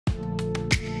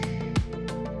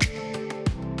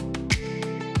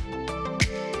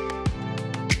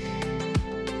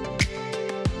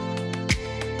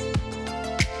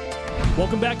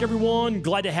Welcome back, everyone.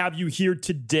 Glad to have you here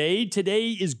today. Today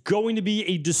is going to be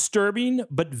a disturbing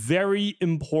but very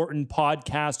important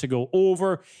podcast to go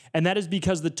over, and that is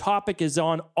because the topic is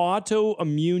on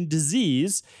autoimmune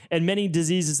disease and many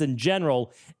diseases in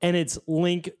general, and its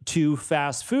link to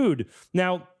fast food.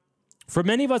 Now, for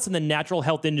many of us in the natural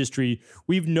health industry,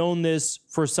 we've known this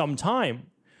for some time,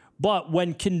 but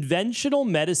when conventional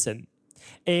medicine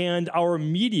and our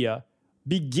media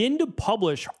begin to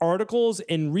publish articles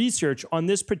and research on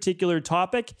this particular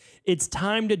topic, it's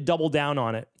time to double down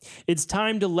on it. It's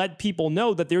time to let people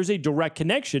know that there's a direct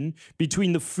connection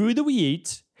between the food that we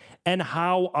eat and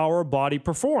how our body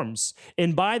performs.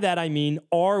 And by that, I mean,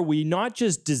 are we not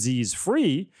just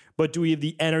disease-free, but do we have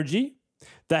the energy,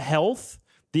 the health,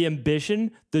 the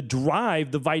ambition, the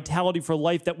drive, the vitality for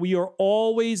life that we are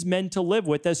always meant to live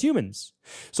with as humans?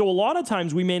 So a lot of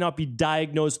times we may not be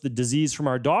diagnosed with the disease from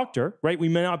our doctor, right? We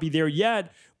may not be there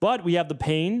yet, but we have the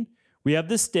pain, we have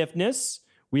the stiffness,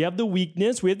 we have the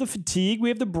weakness, we have the fatigue, we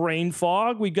have the brain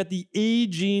fog, we've got the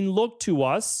aging look to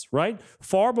us, right?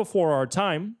 Far before our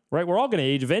time, right? We're all going to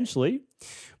age eventually,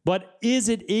 but is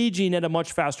it aging at a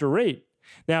much faster rate?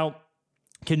 Now,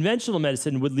 conventional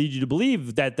medicine would lead you to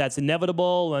believe that that's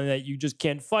inevitable and that you just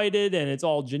can't fight it and it's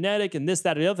all genetic and this,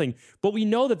 that, and the other thing. But we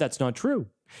know that that's not true.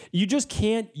 You just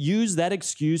can't use that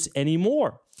excuse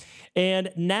anymore.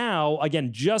 And now, again,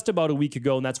 just about a week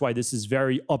ago, and that's why this is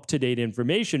very up-to-date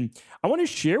information, I want to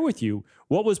share with you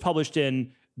what was published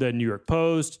in the New York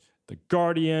Post, the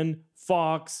Guardian,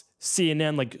 Fox,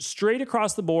 CNN, like straight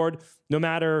across the board, no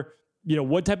matter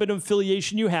what type of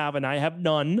affiliation you have, and I have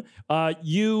none,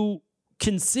 you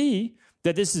can see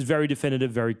that this is very definitive,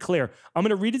 very clear. I'm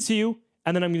going to read it to you,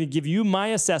 and then I'm going to give you my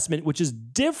assessment, which is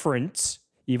different,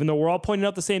 even though we're all pointing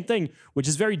out the same thing, which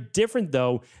is very different,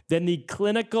 though, than the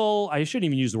clinical, I shouldn't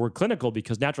even use the word clinical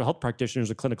because natural health practitioners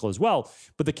are clinical as well,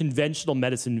 but the conventional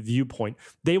medicine viewpoint.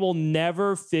 They will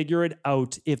never figure it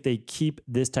out if they keep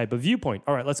this type of viewpoint.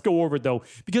 All right, let's go over it, though,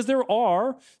 because there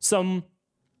are some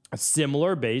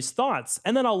similar based thoughts,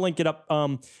 and then I'll link it up.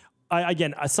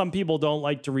 Again, some people don't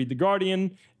like to read The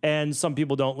Guardian, and some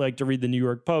people don't like to read the New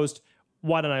York Post.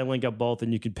 Why don't I link up both,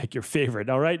 and you can pick your favorite,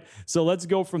 all right? So let's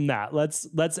go from that. Let's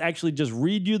actually just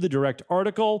read you the direct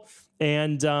article,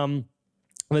 and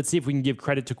let's see if we can give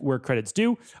credit to where credit's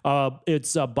due.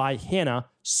 It's by Hannah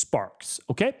Sparks,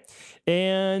 okay?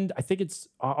 And I think it's,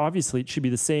 obviously, it should be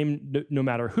the same no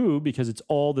matter who, because it's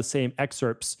all the same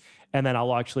excerpts, and then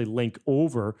I'll actually link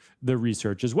over the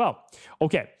research as well.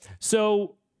 Okay,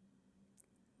 so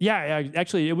yeah,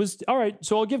 actually, it was all right.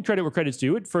 So I'll give credit where credit's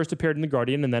due. It first appeared in The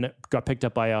Guardian, and then it got picked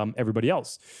up by everybody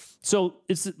else. So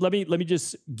let me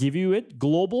just give you it.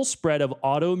 Global spread of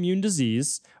autoimmune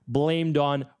disease blamed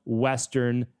on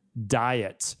Western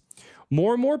diet.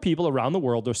 More and more people around the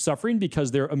world are suffering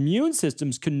because their immune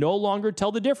systems can no longer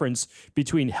tell the difference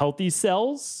between healthy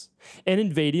cells and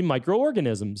invading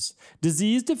microorganisms.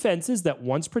 Disease defenses that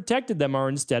once protected them are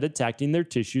instead attacking their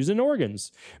tissues and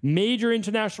organs. Major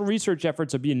international research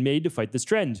efforts are being made to fight this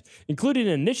trend, including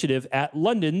an initiative at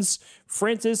London's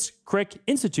Francis Crick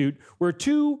Institute, where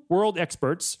two world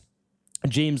experts,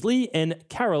 James Lee and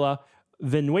Carola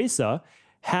Venuesa,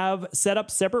 have set up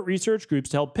separate research groups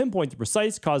to help pinpoint the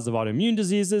precise causes of autoimmune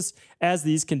diseases as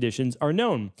these conditions are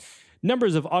known.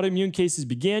 Numbers of autoimmune cases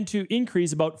began to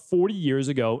increase about 40 years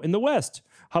ago in the West.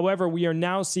 However, we are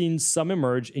now seeing some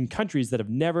emerge in countries that have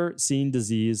never seen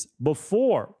disease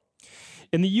before.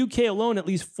 In the UK alone, at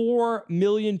least 4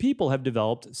 million people have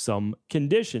developed some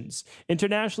conditions.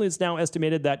 Internationally, it's now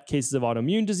estimated that cases of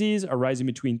autoimmune disease are rising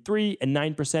between 3 and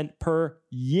 9% per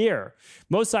year.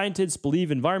 Most scientists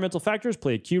believe environmental factors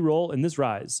play a key role in this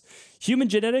rise. Human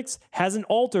genetics hasn't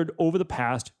altered over the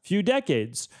past few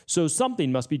decades, so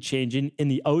something must be changing in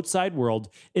the outside world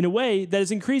in a way that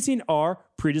is increasing our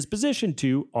predisposition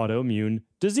to autoimmune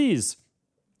disease.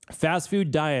 Fast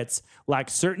food diets lack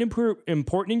certain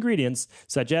important ingredients,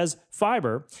 such as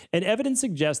fiber, and evidence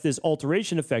suggests this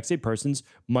alteration affects a person's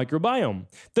microbiome,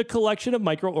 the collection of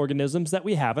microorganisms that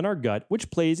we have in our gut,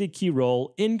 which plays a key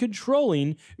role in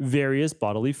controlling various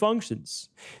bodily functions.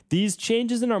 These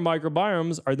changes in our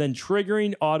microbiomes are then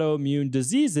triggering autoimmune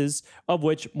diseases, of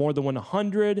which more than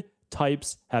 100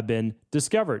 types have been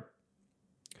discovered.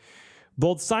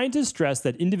 Both scientists stress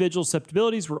that individual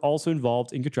susceptibilities were also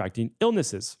involved in contracting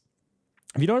illnesses.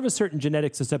 If you don't have a certain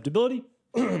genetic susceptibility,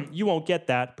 you won't get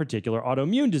that particular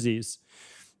autoimmune disease.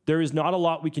 There is not a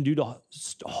lot we can do to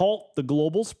halt the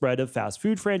global spread of fast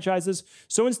food franchises,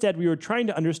 so instead we are trying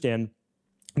to understand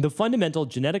the fundamental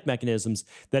genetic mechanisms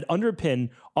that underpin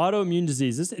autoimmune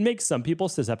diseases and make some people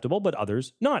susceptible but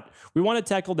others not. We want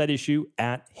to tackle that issue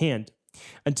at hand.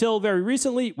 Until very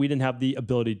recently, we didn't have the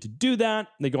ability to do that.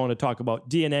 They go on to talk about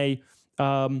DNA.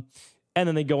 And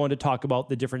then they go on to talk about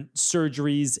the different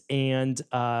surgeries and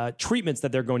treatments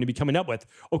that they're going to be coming up with.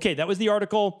 Okay, that was the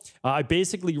article. I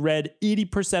basically read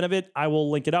 80% of it. I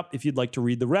will link it up if you'd like to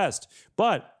read the rest.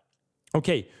 But,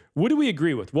 okay, what do we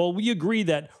agree with? Well, we agree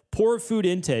that poor food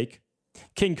intake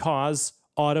can cause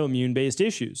autoimmune-based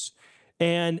issues.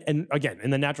 And again,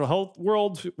 in the natural health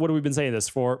world, what have we been saying this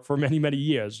for many, many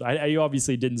years? I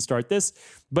obviously didn't start this,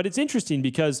 but it's interesting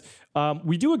because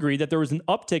we do agree that there was an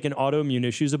uptick in autoimmune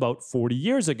issues about 40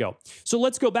 years ago. So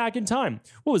let's go back in time.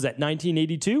 What was that,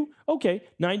 1982? Okay,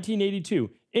 1982.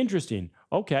 Interesting.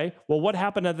 Okay, well, what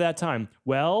happened at that time?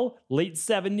 Well, late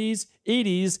 70s,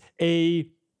 80s, a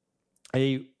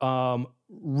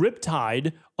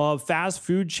riptide of fast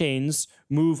food chains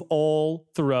move all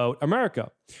throughout America,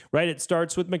 right? It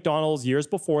starts with McDonald's years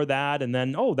before that, and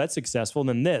then, oh, that's successful, and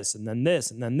then this, and then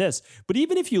this, and then this. But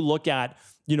even if you look at,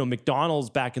 McDonald's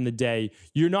back in the day,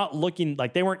 you're not looking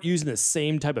like they weren't using the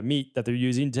same type of meat that they're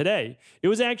using today. It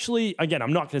was actually, again,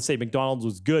 I'm not going to say McDonald's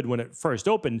was good when it first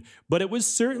opened, but it was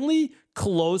certainly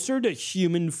closer to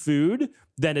human food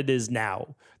than it is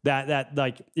now. That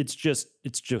like it's just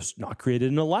not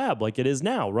created in a lab like it is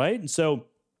now, right? And so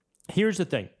here's the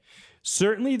thing.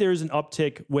 Certainly there's an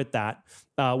uptick with that,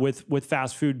 with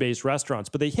fast food based restaurants,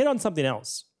 but they hit on something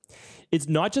else. It's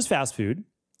not just fast food.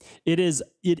 It is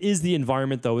the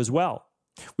environment though as well.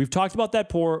 We've talked about that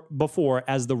before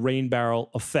as the rain barrel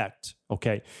effect.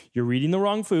 Okay, you're eating the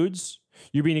wrong foods.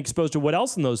 You're being exposed to what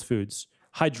else in those foods?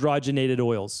 Hydrogenated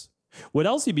oils. What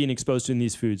else are you being exposed to in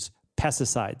these foods?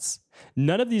 Pesticides.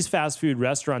 None of these fast food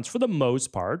restaurants, for the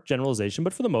most part, generalization,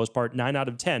 but for the most part, 9 out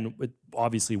of 10, with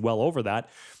obviously well over that,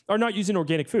 are not using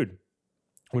organic food.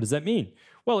 What does that mean?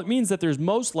 Well, it means that there's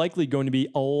most likely going to be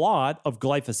a lot of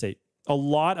glyphosate, a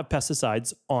lot of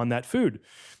pesticides on that food,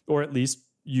 or at least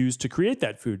used to create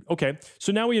that food. Okay,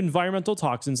 so now we have environmental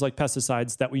toxins like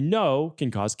pesticides that we know can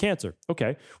cause cancer.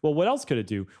 Okay, well, what else could it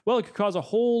do? Well, it could cause a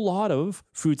whole lot of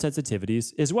food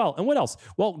sensitivities as well. And what else?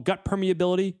 Well, gut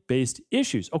permeability-based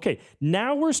issues. Okay,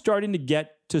 now we're starting to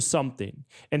get to something.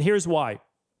 And here's why.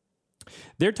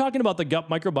 They're talking about the gut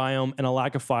microbiome and a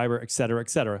lack of fiber, et cetera, et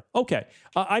cetera. Okay,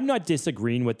 I'm not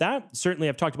disagreeing with that. Certainly,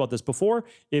 I've talked about this before.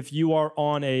 If you are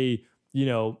on a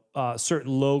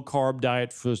certain low carb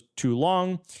diet for too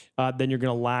long, then you're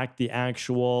going to lack the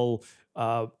actual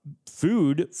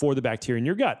food for the bacteria in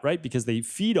your gut, right? Because they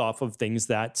feed off of things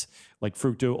that like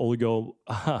fructose, oligo,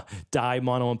 di,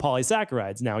 mono, and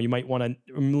polysaccharides. Now, you might want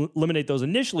to eliminate those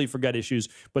initially for gut issues,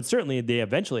 but certainly they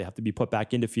eventually have to be put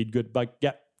back in to feed good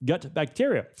gut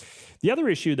bacteria. The other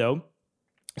issue, though,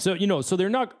 so they're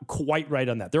not quite right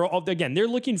on that. They're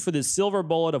looking for this silver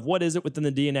bullet of what is it within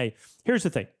the DNA. Here's the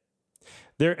thing.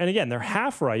 They're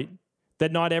half right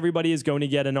that not everybody is going to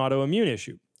get an autoimmune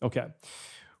issue. Okay.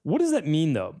 What does that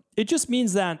mean, though? It just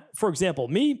means that, for example,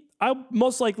 I'll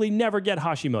most likely never get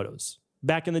Hashimoto's.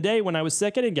 Back in the day when I was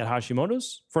sick, I didn't get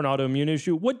Hashimoto's for an autoimmune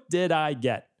issue. What did I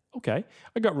get? Okay.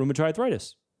 I got rheumatoid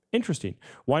arthritis. Interesting.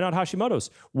 Why not Hashimoto's?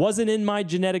 Wasn't in my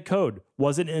genetic code.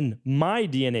 Wasn't in my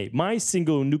DNA. My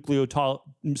single nucleotide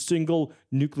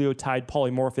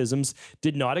polymorphisms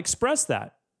did not express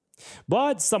that.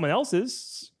 But someone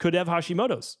else's could have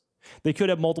Hashimoto's. They could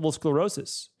have multiple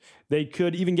sclerosis. They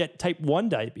could even get type 1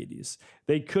 diabetes.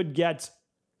 They could get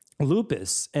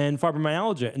lupus and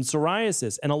fibromyalgia and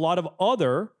psoriasis and a lot of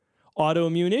other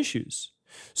autoimmune issues.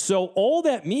 So all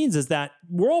that means is that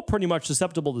we're all pretty much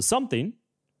susceptible to something,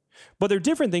 but they're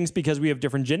different things because we have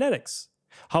different genetics.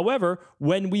 However,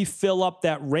 when we fill up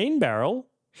that rain barrel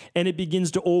and it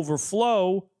begins to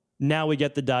overflow, now we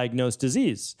get the diagnosed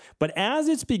disease. But as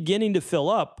it's beginning to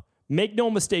fill up, make no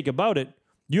mistake about it,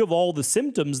 you have all the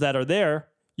symptoms that are there.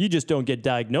 You just don't get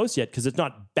diagnosed yet because it's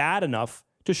not bad enough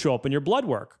to show up in your blood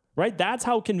work, right? That's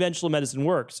how conventional medicine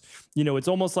works. It's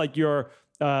almost like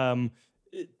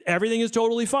everything is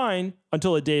totally fine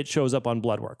until the day it shows up on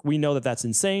blood work. We know that that's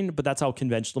insane, but that's how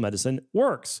conventional medicine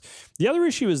works. The other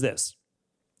issue is this.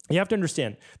 You have to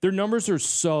understand, their numbers are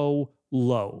so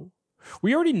low.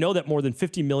 We already know that more than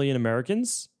 50 million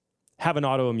Americans have an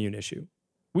autoimmune issue.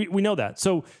 We know that.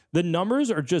 So the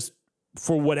numbers are just,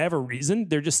 for whatever reason,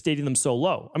 they're just stating them so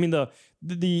low. I mean,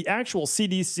 the actual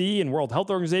CDC and World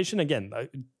Health Organization, again,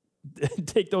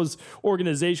 take those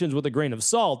organizations with a grain of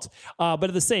salt. But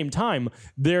at the same time,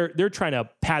 they're trying to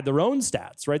pad their own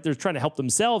stats, right? They're trying to help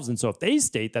themselves. And so if they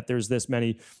state that there's this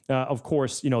many, of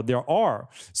course, there are.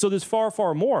 So there's far,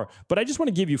 far more. But I just want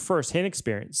to give you firsthand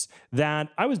experience that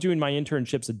I was doing my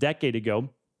internships a decade ago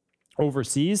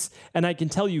overseas. And I can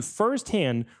tell you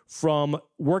firsthand from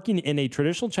working in a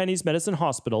traditional Chinese medicine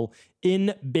hospital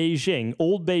in Beijing,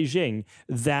 old Beijing,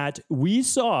 that we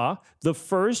saw the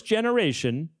first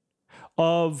generation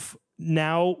of,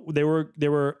 now they were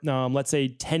let's say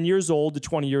 10 years old to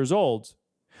 20 years old,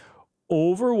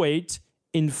 overweight,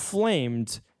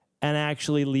 inflamed, and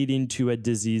actually leading to a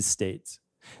disease state.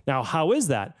 Now, how is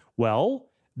that? Well,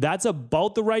 that's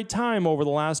about the right time over the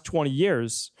last 20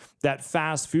 years that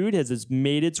fast food has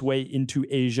made its way into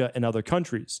Asia and other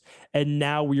countries. And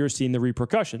now we are seeing the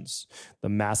repercussions. The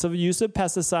massive use of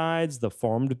pesticides, the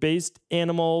farm-based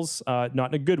animals, not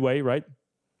in a good way, right?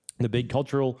 The big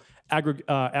cultural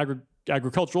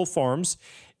agricultural farms,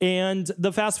 and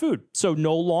the fast food. So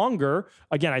no longer,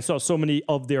 again, I saw so many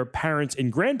of their parents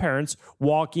and grandparents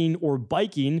walking or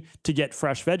biking to get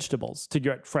fresh vegetables, to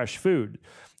get fresh food.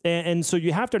 And so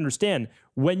you have to understand,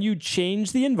 when you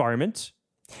change the environment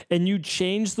and you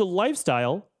change the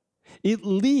lifestyle, it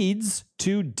leads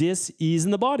to dis-ease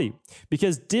in the body,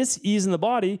 because dis-ease in the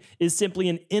body is simply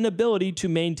an inability to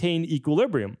maintain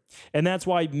equilibrium. And that's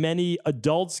why many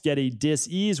adults get a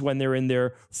dis-ease when they're in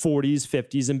their 40s,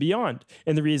 50s, and beyond.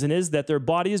 And the reason is that their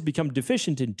body has become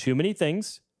deficient in too many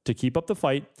things to keep up the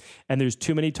fight, and there's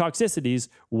too many toxicities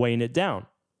weighing it down.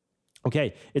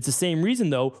 Okay, it's the same reason,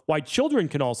 though, why children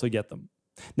can also get them.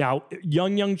 Now,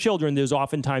 young children, there's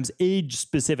oftentimes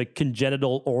age-specific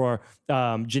congenital or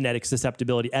genetic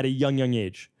susceptibility at a young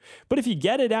age. But if you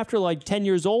get it after like 10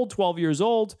 years old, 12 years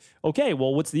old, okay,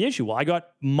 well, what's the issue? Well, I got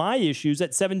my issues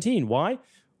at 17. Why?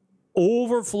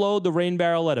 Overflowed the rain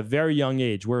barrel at a very young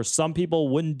age, where some people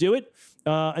wouldn't do it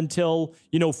until,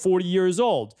 40 years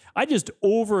old. I just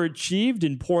overachieved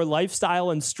in poor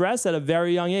lifestyle and stress at a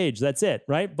very young age. That's it,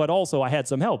 right? But also I had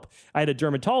some help. I had a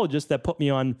dermatologist that put me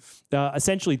on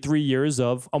essentially 3 years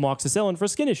of amoxicillin for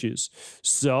skin issues.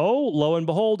 So lo and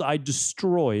behold, I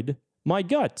destroyed my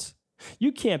gut.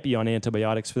 You can't be on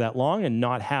antibiotics for that long and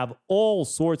not have all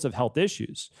sorts of health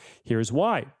issues. Here's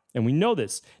why. And we know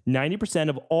this, 90%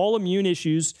 of all immune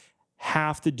issues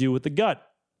have to do with the gut.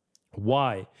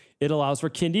 Why? It allows for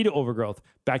candida overgrowth,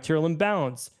 bacterial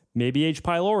imbalance, maybe H.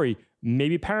 pylori,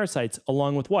 maybe parasites,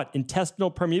 along with what? Intestinal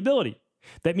permeability.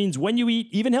 That means when you eat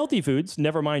even healthy foods,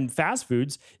 never mind fast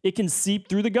foods, it can seep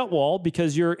through the gut wall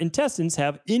because your intestines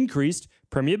have increased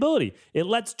permeability. It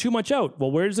lets too much out.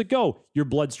 Well, where does it go? Your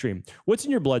bloodstream. What's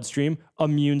in your bloodstream?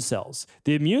 Immune cells.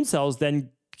 The immune cells then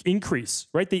increase,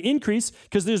 right? They increase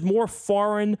because there's more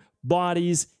foreign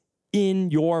bodies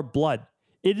in your blood.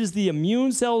 It is the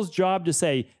immune cell's job to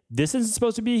say, this isn't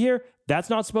supposed to be here, that's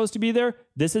not supposed to be there,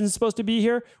 this isn't supposed to be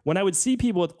here. When I would see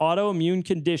people with autoimmune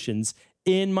conditions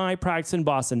in my practice in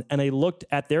Boston, and I looked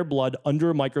at their blood under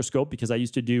a microscope because I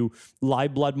used to do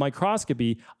live blood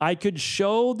microscopy, I could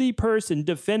show the person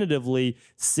definitively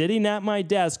sitting at my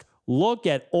desk, look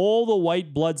at all the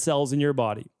white blood cells in your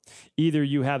body. Either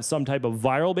you have some type of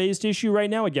viral-based issue right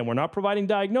now, again, we're not providing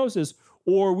diagnosis,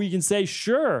 or we can say,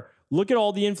 sure, look at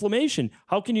all the inflammation.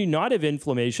 How can you not have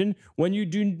inflammation when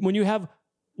you have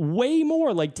way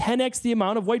more, like 10x the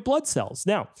amount of white blood cells?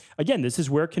 Now, again, this is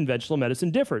where conventional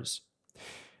medicine differs.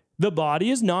 The body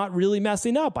is not really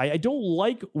messing up. I don't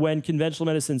like when conventional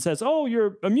medicine says, oh,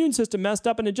 your immune system messed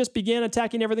up and it just began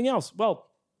attacking everything else. Well,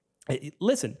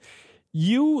 listen,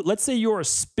 let's say you're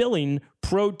spilling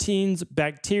proteins,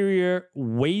 bacteria,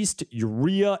 waste,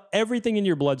 urea, everything in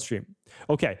your bloodstream.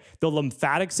 Okay, the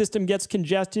lymphatic system gets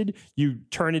congested. You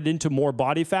turn it into more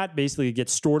body fat. Basically, it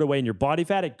gets stored away in your body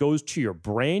fat. It goes to your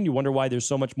brain. You wonder why there's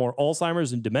so much more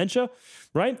Alzheimer's and dementia,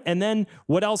 right? And then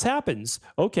what else happens?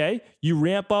 Okay, you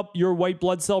ramp up your white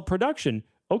blood cell production.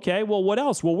 Okay, well, what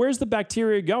else? Well, where's the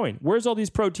bacteria going? Where's all these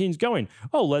proteins going?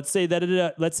 Oh, let's say that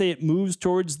it moves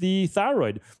towards the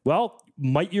thyroid. Well,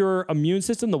 might your immune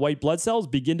system, the white blood cells,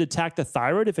 begin to attack the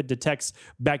thyroid if it detects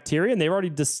bacteria? And they've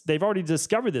already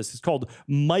discovered this. It's called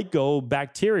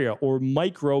mycobacteria or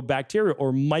microbacteria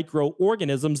or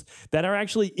microorganisms that are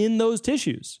actually in those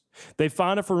tissues. They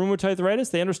found it for rheumatoid arthritis.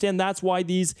 They understand that's why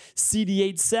these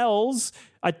CD8 cells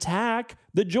attack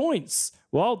the joints.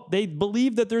 Well, they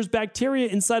believe that there's bacteria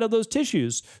inside of those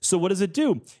tissues. So what does it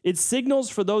do? It signals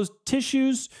for those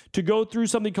tissues to go through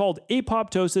something called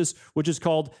apoptosis, which is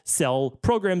called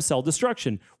programmed cell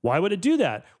destruction. Why would it do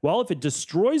that? Well, if it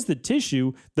destroys the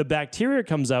tissue, the bacteria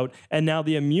comes out, and now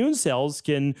the immune cells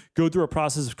can go through a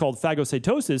process called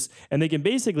phagocytosis, and they can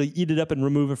basically eat it up and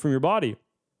remove it from your body.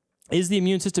 Is the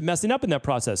immune system messing up in that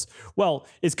process? Well,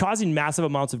 it's causing massive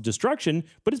amounts of destruction,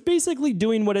 but it's basically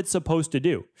doing what it's supposed to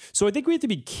do. So I think we have to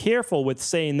be careful with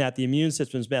saying that the immune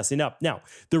system is messing up. Now,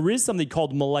 there is something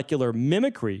called molecular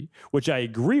mimicry, which I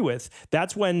agree with.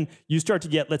 That's when you start to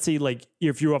get, let's say, like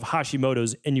if you have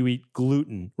Hashimoto's and you eat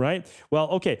gluten, right? Well,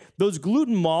 okay, those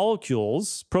gluten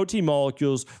molecules, protein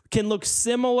molecules, can look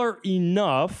similar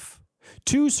enough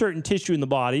to certain tissue in the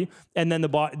body, and then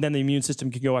the immune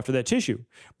system can go after that tissue.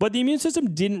 But the immune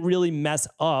system didn't really mess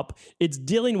up. It's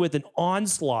dealing with an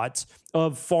onslaught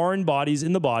of foreign bodies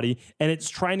in the body, and it's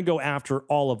trying to go after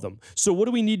all of them. So what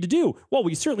do we need to do? Well,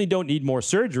 we certainly don't need more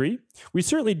surgery. We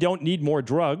certainly don't need more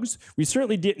drugs. We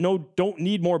certainly don't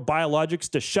need more biologics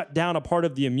to shut down a part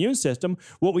of the immune system.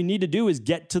 What we need to do is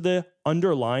get to the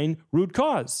underlying root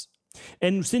cause.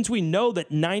 And since we know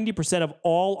that 90% of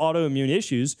all autoimmune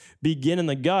issues begin in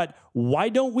the gut, why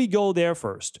don't we go there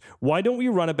first? Why don't we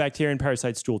run a bacteria and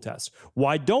parasite stool test?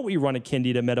 Why don't we run a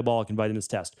Candida metabolic and vitamins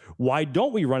test? Why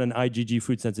don't we run an IgG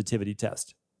food sensitivity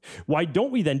test? Why don't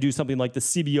we then do something like the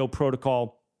CBO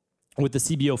protocol with the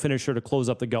CBO finisher to close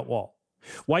up the gut wall?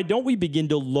 Why don't we begin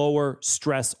to lower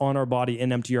stress on our body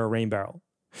and empty our rain barrel?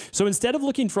 So instead of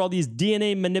looking for all these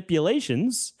DNA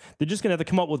manipulations, they're just going to have to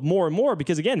come up with more and more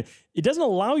because, again, it doesn't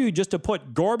allow you just to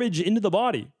put garbage into the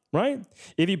body, right?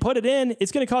 If you put it in,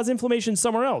 it's going to cause inflammation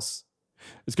somewhere else.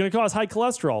 It's going to cause high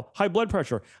cholesterol, high blood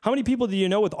pressure. How many people do you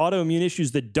know with autoimmune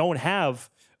issues that don't have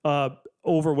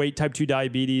overweight, type 2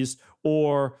 diabetes,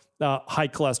 or high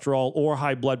cholesterol, or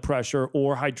high blood pressure,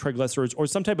 or high triglycerides, or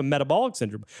some type of metabolic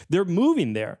syndrome? They're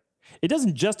moving there. It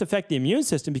doesn't just affect the immune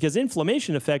system because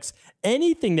inflammation affects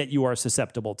anything that you are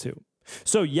susceptible to.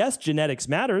 So yes, genetics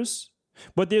matters,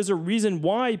 but there's a reason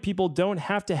why people don't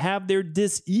have to have their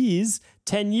disease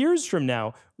 10 years from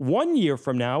now, 1 year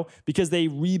from now, because they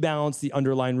rebalance the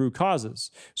underlying root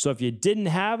causes. So if you didn't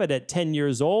have it at 10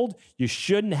 years old, you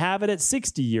shouldn't have it at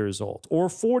 60 years old or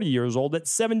 40 years old at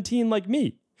 17 like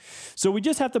me. So we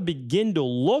just have to begin to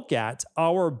look at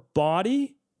our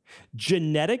body,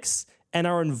 genetics, and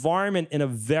our environment in a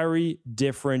very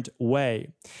different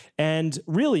way. And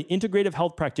really, integrative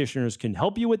health practitioners can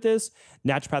help you with this.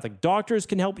 Naturopathic doctors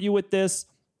can help you with this.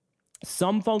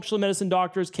 Some functional medicine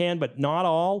doctors can, but not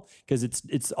all, because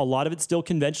it's a lot of it's still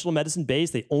conventional medicine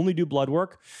based. They only do blood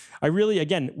work. I just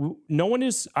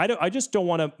don't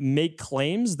want to make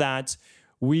claims that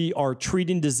we are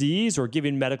treating disease or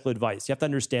giving medical advice. You have to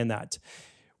understand that.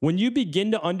 When you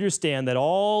begin to understand that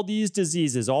all these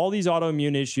diseases, all these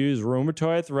autoimmune issues,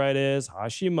 rheumatoid arthritis,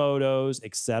 Hashimoto's,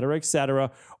 et cetera,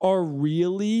 are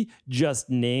really just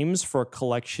names for a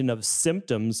collection of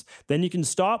symptoms, then you can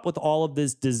stop with all of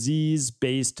this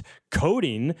disease-based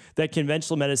coding that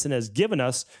conventional medicine has given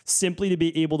us simply to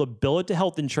be able to bill it to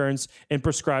health insurance and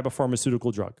prescribe a pharmaceutical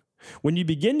drug. When you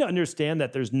begin to understand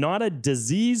that there's not a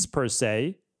disease per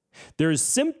se, there's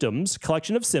symptoms,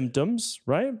 collection of symptoms,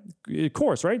 right? Of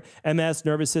course, right? MS,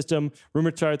 nervous system,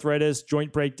 rheumatoid arthritis,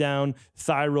 joint breakdown,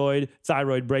 Hashimoto's,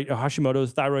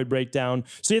 thyroid breakdown.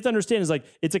 So you have to understand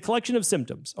it's a collection of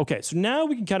symptoms. Okay, so now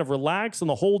we can kind of relax on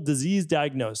the whole disease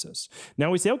diagnosis.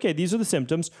 Now we say, okay, these are the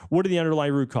symptoms. What are the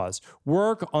underlying root cause?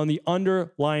 Work on the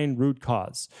underlying root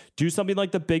cause. Do something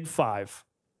like the Big Five.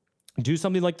 Do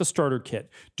something like the starter kit.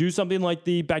 Do something like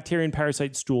the bacteria and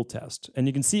parasite stool test. And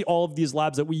you can see all of these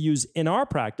labs that we use in our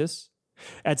practice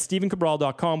at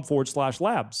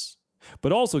stevencabral.com/labs.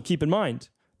 But also keep in mind,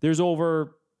 there's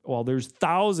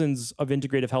thousands of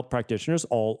integrative health practitioners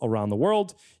all around the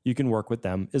world. You can work with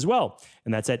them as well.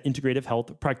 And that's at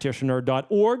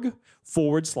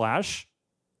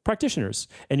integrativehealthpractitioner.org/practitioners.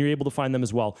 And you're able to find them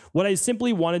as well. What I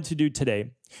simply wanted to do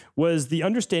today was the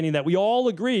understanding that we all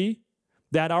agree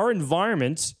that our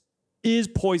environment is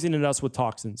poisoning us with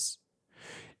toxins.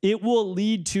 It will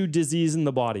lead to disease in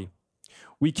the body.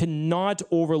 We cannot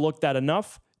overlook that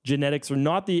enough. Genetics are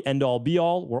not the end-all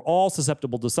be-all. We're all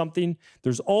susceptible to something.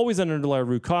 There's always an underlying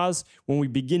root cause. When we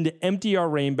begin to empty our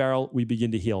rain barrel, we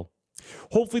begin to heal.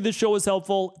 Hopefully this show was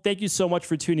helpful. Thank you so much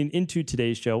for tuning into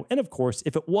today's show. And of course,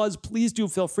 if it was, please do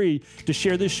feel free to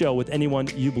share this show with anyone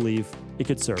you believe it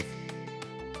could serve.